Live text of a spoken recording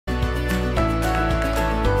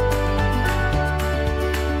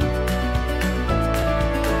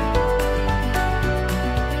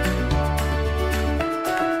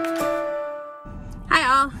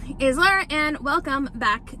is Laura and welcome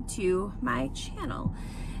back to my channel.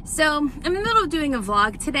 So I'm in the middle of doing a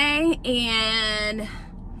vlog today and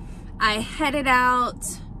I headed out,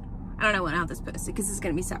 I don't know when I'll have this posted because it's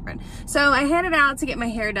going to be separate. So I headed out to get my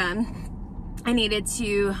hair done. I needed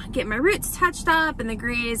to get my roots touched up and the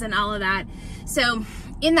grays and all of that. So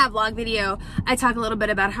in that vlog video, I talk a little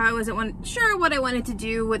bit about how I wasn't sure what I wanted to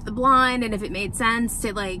do with the blonde and if it made sense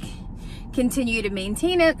to like continue to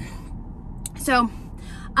maintain it. So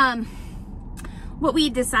what we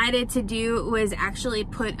decided to do was actually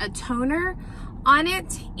put a toner on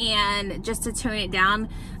it and just to tone it down.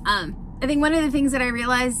 I think one of the things that I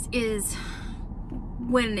realized is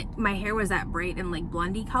when my hair was that bright and like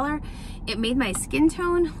blondie color, it made my skin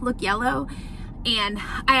tone look yellow. And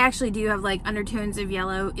I actually do have like undertones of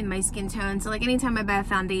yellow in my skin tone. So like anytime I buy a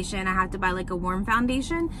foundation, I have to buy like a warm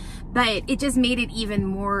foundation, but it just made it even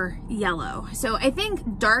more yellow. So I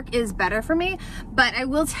think dark is better for me, but I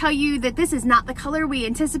will tell you that this is not the color we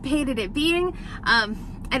anticipated it being.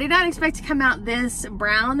 I did not expect to come out this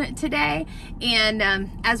brown today. And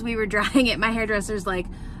as we were drying it, my hairdresser's like,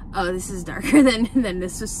 oh, this is darker than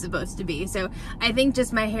this was supposed to be. So I think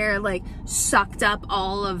just my hair like sucked up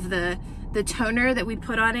all of the toner that we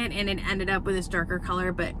put on it and it ended up with this darker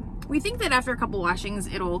color. But we think that after a couple washings,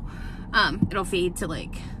 it'll fade to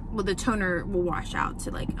like, well, the toner will wash out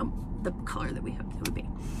to like the color that we hoped it would be.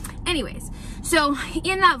 Anyways, so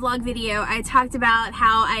in that vlog video, I talked about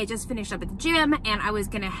how I just finished up at the gym and I was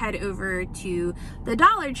gonna head over to the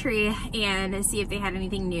Dollar Tree and see if they had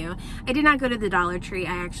anything new. I did not go to the Dollar Tree.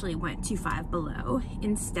 I actually went to Five Below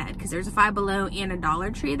instead because there's a Five Below and a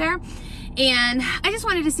Dollar Tree there. And I just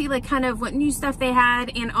wanted to see like kind of what new stuff they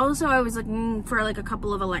had. And also I was looking for like a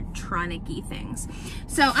couple of electronic-y things.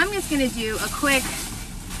 So I'm just gonna do a quick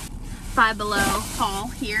Five Below haul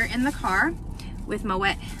here in the car with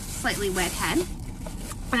my slightly wet head,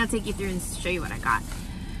 and I'll take you through and show you what I got.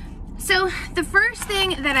 So the first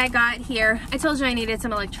thing that I got here, I told you I needed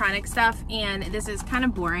some electronic stuff, and this is kind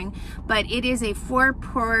of boring, but it is a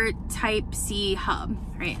 4-port Type-C hub,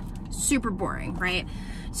 right? Super boring, right?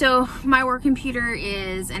 So my work computer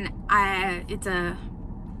is it's a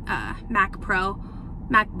MacBook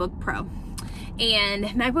Pro. And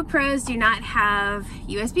MacBook Pros do not have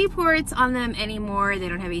USB ports on them anymore. They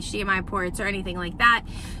don't have HDMI ports or anything like that.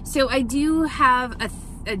 So I do have a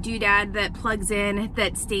doodad that plugs in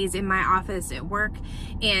that stays in my office at work,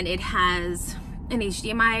 and it has an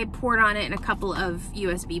HDMI port on it and a couple of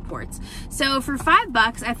USB ports. So for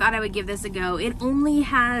 $5, I thought I would give this a go. It only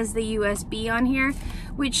has the USB on here,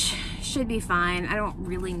 which should be fine. I don't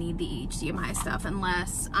really need the HDMI stuff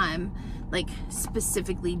unless I'm like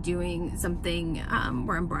specifically doing something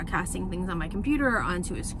where I'm broadcasting things on my computer or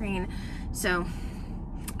onto a screen. So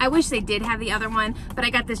I wish they did have the other one, but I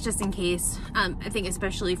got this just in case. I think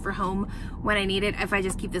especially for home when I need it. If I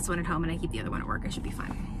just keep this one at home and I keep the other one at work, I should be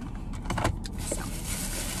fine. So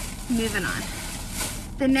moving on.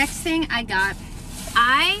 The next thing I got,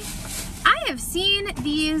 I have seen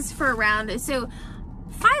these for around, so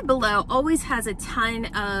Five Below always has a ton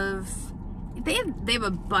of, they have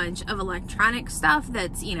a bunch of electronic stuff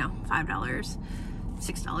that's, you know, $5, $6,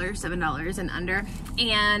 $7 and under.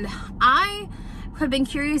 And I have been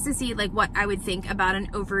curious to see like what I would think about an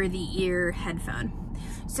over-the-ear headphone.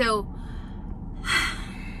 So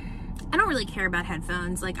I don't really care about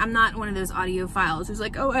headphones. Like, I'm not one of those audiophiles who's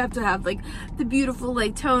like, oh, I have to have like the beautiful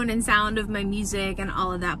like tone and sound of my music and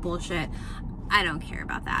all of that bullshit. I don't care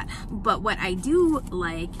about that. But what I do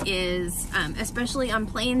like is, especially on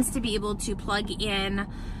planes, to be able to plug in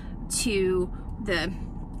to the,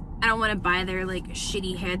 I don't want to buy their like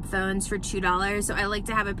shitty headphones for $2. So I like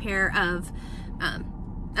to have a pair of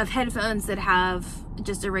headphones that have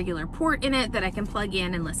just a regular port in it that I can plug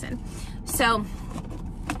in and listen. So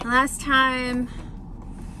last time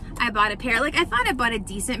I bought a pair, like I thought I bought a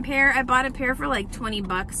decent pair. I bought a pair for like 20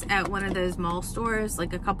 bucks at one of those mall stores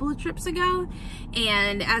like a couple of trips ago.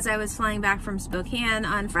 And as I was flying back from Spokane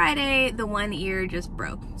on Friday, the one ear just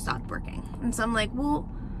broke, stopped working. And so I'm like, well,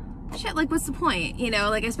 shit, like what's the point? You know,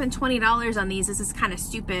 like I spent $20 on these. This is kind of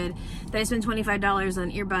stupid that I spent $25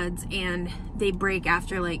 on earbuds and they break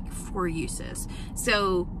after like 4 uses.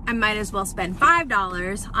 So I might as well spend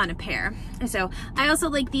 $5 on a pair. And so I also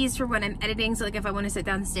like these for when I'm editing. So like if I want to sit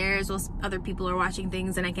downstairs while other people are watching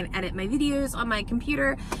things and I can edit my videos on my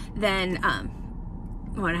computer, then I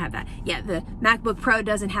want to have that. Yeah, the MacBook Pro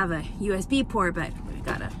doesn't have a USB port, but we've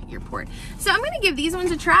got a ear port. So I'm going to give these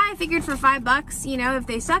ones a try. I figured for $5, you know, if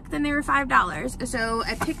they suck, then they were $5. So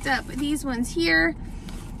I picked up these ones here.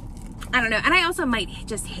 I don't know. And I also might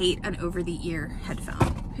just hate an over-the-ear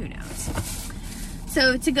headphone. Who knows?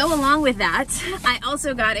 So to go along with that, I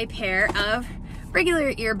also got a pair of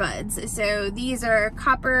regular earbuds. So these are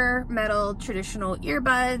copper metal traditional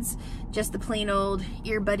earbuds, just the plain old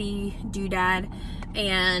earbuddy doodad,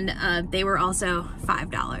 and they were also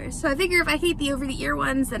 $5. So I figure if I hate the over-the-ear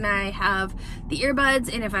ones, then I have the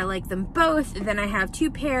earbuds, and if I like them both, then I have 2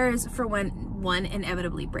 pairs for when one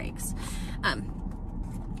inevitably breaks.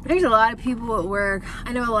 There's a lot of people at work.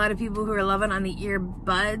 I know a lot of people who are loving on the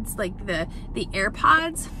earbuds, like the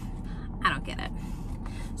AirPods. I don't get it.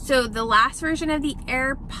 So the last version of the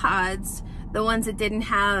AirPods, the ones that didn't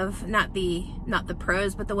have, not the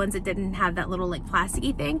pros, but the ones that didn't have that little like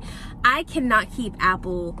plasticky thing, I cannot keep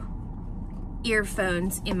Apple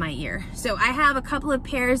earphones in my ear. So I have a couple of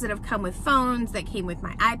pairs that have come with phones, that came with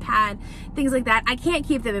my iPad, things like that. I can't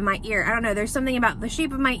keep them in my ear. I don't know, there's something about the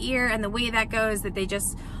shape of my ear and the way that goes that they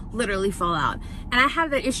just literally fall out. And I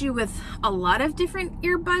have that issue with a lot of different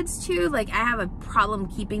earbuds too. Like I have a problem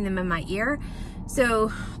keeping them in my ear.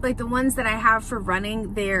 So like the ones that I have for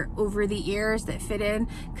running, they're over the ears that fit in,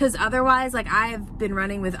 because otherwise, like I've been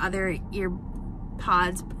running with other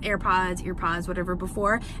AirPods, whatever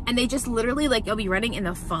before, and they just literally, like, I'll be running and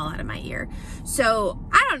they'll fall out of my ear. So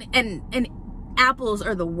I don't, and Apples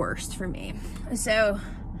are the worst for me. So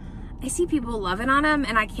I see people loving on them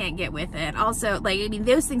and I can't get with it. Also, like, I mean,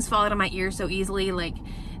 those things fall out of my ear so easily, like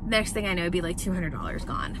next thing I know, it'd be like $200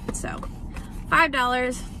 gone. So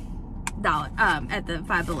 $5 at the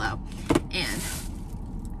Five Below, and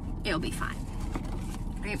it'll be fine,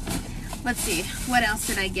 right? Let's see, what else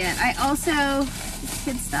did I get? I also,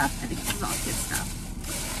 kid stuff. I think this is all kid stuff.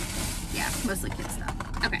 Yeah, mostly kid stuff.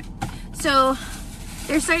 Okay, so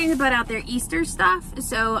they're starting to put out their Easter stuff,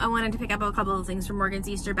 so I wanted to pick up a couple of things from Morgan's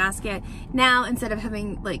Easter basket now, instead of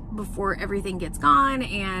having, like, before everything gets gone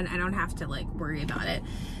and I don't have to, like, worry about it.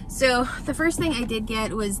 So the first thing I did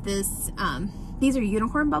get was this, these are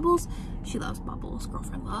unicorn bubbles. She loves bubbles.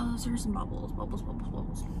 Girlfriend loves her some bubbles. Bubbles, bubbles,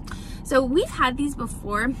 bubbles. So we've had these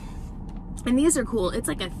before, and these are cool. It's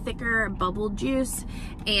like a thicker bubble juice,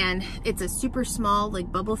 and it's a super small,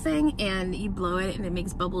 like, bubble thing, and you blow it and it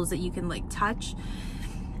makes bubbles that you can, like, touch.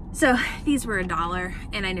 So these were $1,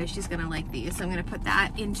 and I know she's gonna like these, so I'm gonna put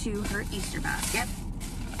that into her Easter basket.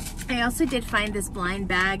 I also did find this blind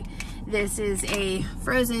bag. This is a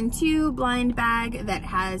Frozen 2 blind bag that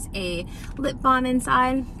has a lip balm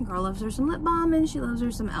inside. Girl loves her some lip balm, and she loves her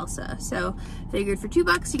some Elsa. So figured for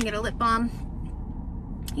 $2 you can get a lip balm.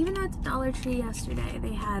 Even though it's Dollar Tree yesterday,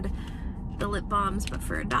 they had the lip balms, but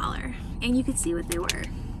for $1, and you could see what they were.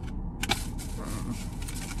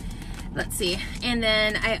 Let's see. And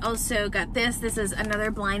then I also got this. This is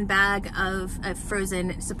another blind bag of a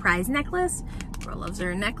Frozen surprise necklace. Girl loves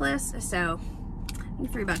her necklace, so I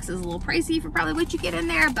think $3 is a little pricey for probably what you get in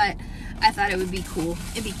there, but I thought it would be cool.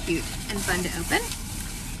 It'd be cute and fun to open.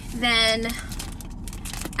 Then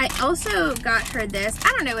I also got her this.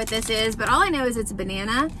 I don't know what this is, but all I know is it's a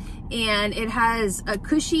banana, and it has a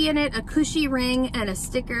cushy in it, a cushy ring, and a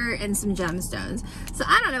sticker, and some gemstones. So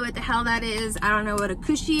I don't know what the hell that is. I don't know what a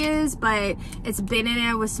cushy is, but it's a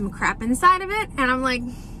banana with some crap inside of it, and I'm like,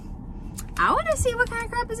 I want to see what kind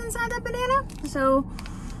of crap is inside that banana. So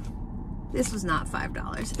this was not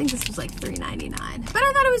 $5. I think this was like $3.99, but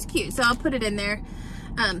I thought it was cute, so I'll put it in there.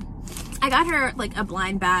 I got her like a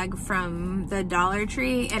blind bag from the Dollar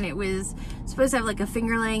Tree, and it was supposed to have like a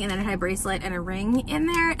fingerling, and then it had a bracelet and a ring in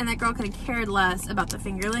there, and that girl could have cared less about the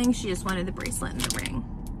fingerling. She just wanted the bracelet and the ring.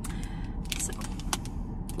 So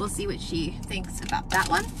we'll see what she thinks about that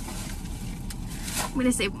one. I'm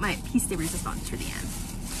gonna save my piece de resistance for the end.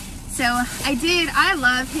 So I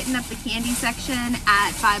love hitting up the candy section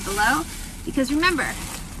at Five Below, because remember,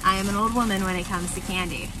 I am an old woman when it comes to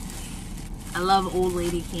candy. I love old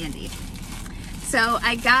lady candy. So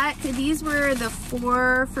I got, these were the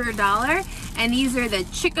 4 for $1, and these are the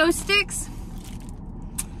Chico sticks.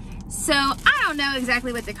 So I don't know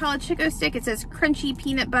exactly what they call a Chico stick. It says crunchy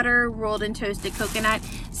peanut butter rolled in toasted coconut.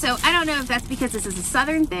 So I don't know if that's because this is a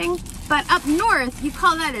southern thing, but up north you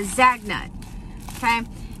call that a zagnut, okay?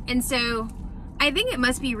 And so I think it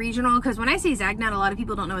must be regional, because when I say zagnut, a lot of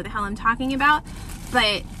people don't know what the hell I'm talking about.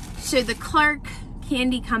 But so the Clark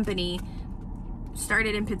Candy Company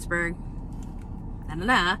started in Pittsburgh.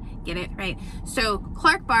 Get it right? So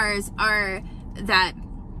Clark bars are that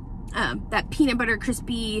that peanut butter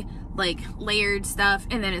crispy, like, layered stuff,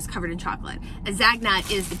 and then it's covered in chocolate. A zagnut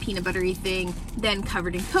is the peanut buttery thing, then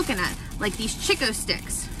covered in coconut, like these Chico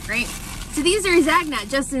sticks, right? So these are zagnut,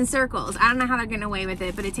 just in circles. I don't know how they're getting away with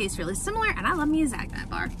it, but it tastes really similar, and I love me a zagnut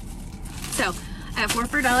bar. So I have 4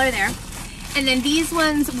 for $1 there. And then these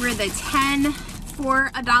ones were the 10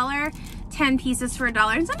 for $1. 10 pieces for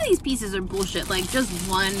 $1. And some of these pieces are bullshit, like just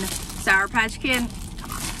one Sour Patch Kid. Come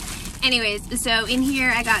on. Anyways, so in here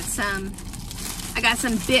I got some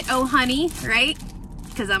Bit-O honey, right?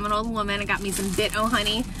 Because I'm an old woman, I got me some Bit-O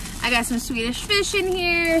honey. I got some Swedish Fish in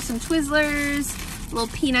here, some Twizzlers, a little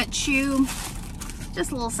peanut chew, just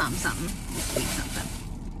a little something, something, sweet something.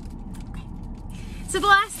 Okay. So the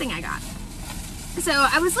last thing I got. So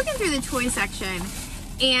I was looking through the toy section,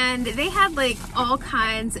 and they had like all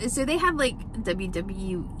kinds. So they have like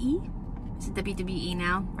WWE. It's WWE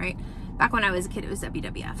now, right? Back when I was a kid, it was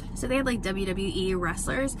WWF. So they had like WWE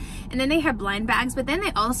wrestlers, and then they had blind bags, but then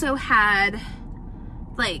they also had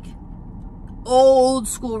like old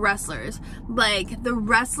school wrestlers, like the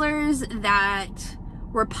wrestlers that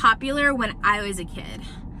were popular when I was a kid,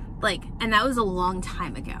 like, and that was a long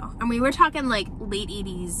time ago. And we were talking like late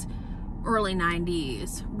 80s, early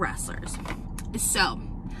 90s wrestlers. So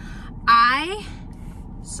I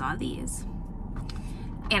saw these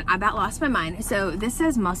and I about lost my mind. So this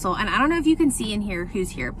says Muscle, and I don't know if you can see in here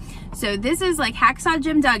who's here. So this is like Hacksaw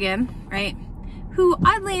Jim Duggan, right? Who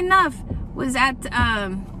oddly enough was at,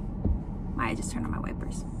 I just turned on my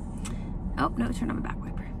wipers. Oh, no, turn on my back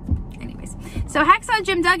wiper. Anyways, so Hacksaw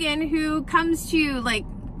Jim Duggan, who comes to like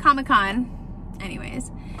Comic-Con,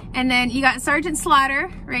 anyways. And then you got Sergeant Slaughter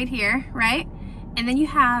right here, right? And then you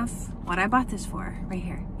have what I bought this for right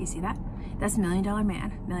here. You see that? That's Million Dollar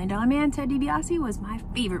Man. Million Dollar Man, Ted DiBiase, was my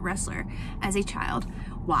favorite wrestler as a child.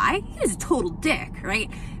 Why? He was a total dick, right?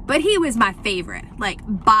 But he was my favorite, like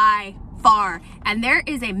by far. And there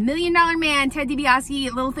is a Million Dollar Man, Ted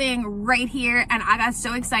DiBiase little thing right here. And I got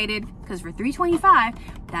so excited because for $325,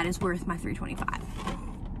 that is worth my $325.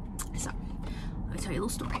 So let me tell you a little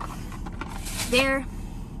story. There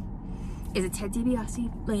is a Ted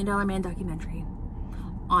DiBiase Million Dollar Man documentary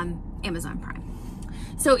on Amazon Prime.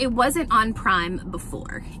 So it wasn't on Prime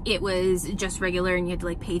before. It was just regular, and you had to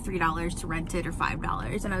like pay $3 to rent it, or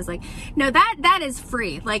 $5. And I was like, no, that is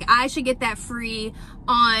free. Like, I should get that free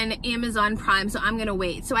on Amazon Prime, so I'm gonna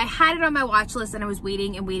wait. So I had it on my watch list, and I was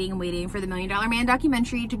waiting and waiting and waiting for the Million Dollar Man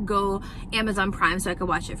documentary to go Amazon Prime so I could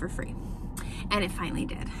watch it for free. And it finally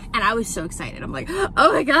did. And I was so excited. I'm like,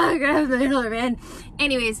 oh my God, I'm gonna have the Million Dollar Man.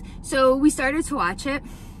 Anyways, so we started to watch it.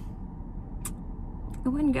 It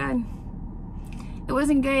wasn't good. It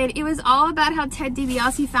wasn't good. It was all about how Ted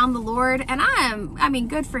DiBiase found the Lord. And I mean,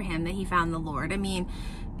 good for him that he found the Lord. I mean,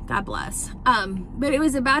 God bless. But it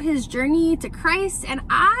was about his journey to Christ. And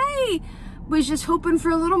I was just hoping for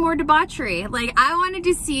a little more debauchery. Like, I wanted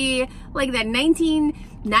to see like that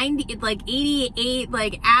 1990, like 88,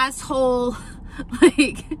 like asshole,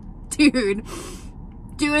 like dude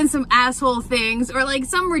doing some asshole things, or like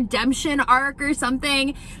some redemption arc or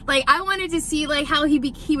something. Like, I wanted to see like how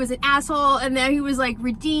he was an asshole, and then he was like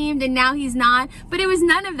redeemed, and now he's not. But it was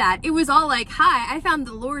none of that. It was all like, hi, I found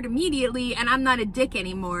the Lord immediately, and I'm not a dick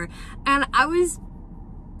anymore. And I was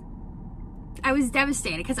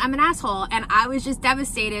devastated because I'm an asshole, and I was just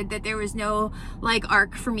devastated that there was no like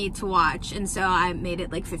arc for me to watch. And so I made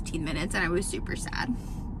it like 15 minutes, and I was super sad.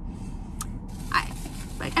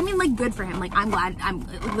 I mean, like, good for him. Like, I'm glad, I'm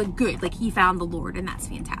like, good. Like, he found the Lord, and that's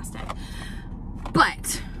fantastic.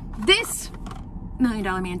 But this Million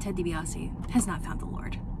Dollar Man, Ted DiBiase, has not found the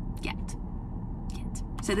Lord yet.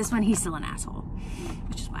 So this one, he's still an asshole,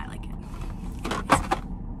 which is why I like it.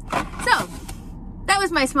 So that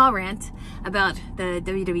was my small rant about the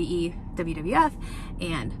WWE, WWF,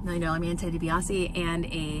 and Million Dollar Man, Ted DiBiase, and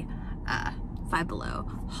a Five Below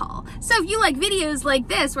haul. So if you like videos like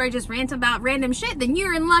this where I just rant about random shit, then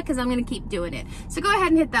you're in luck, because I'm going to keep doing it. So go ahead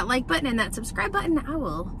and hit that like button and that subscribe button. I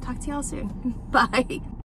will talk to y'all soon. Bye.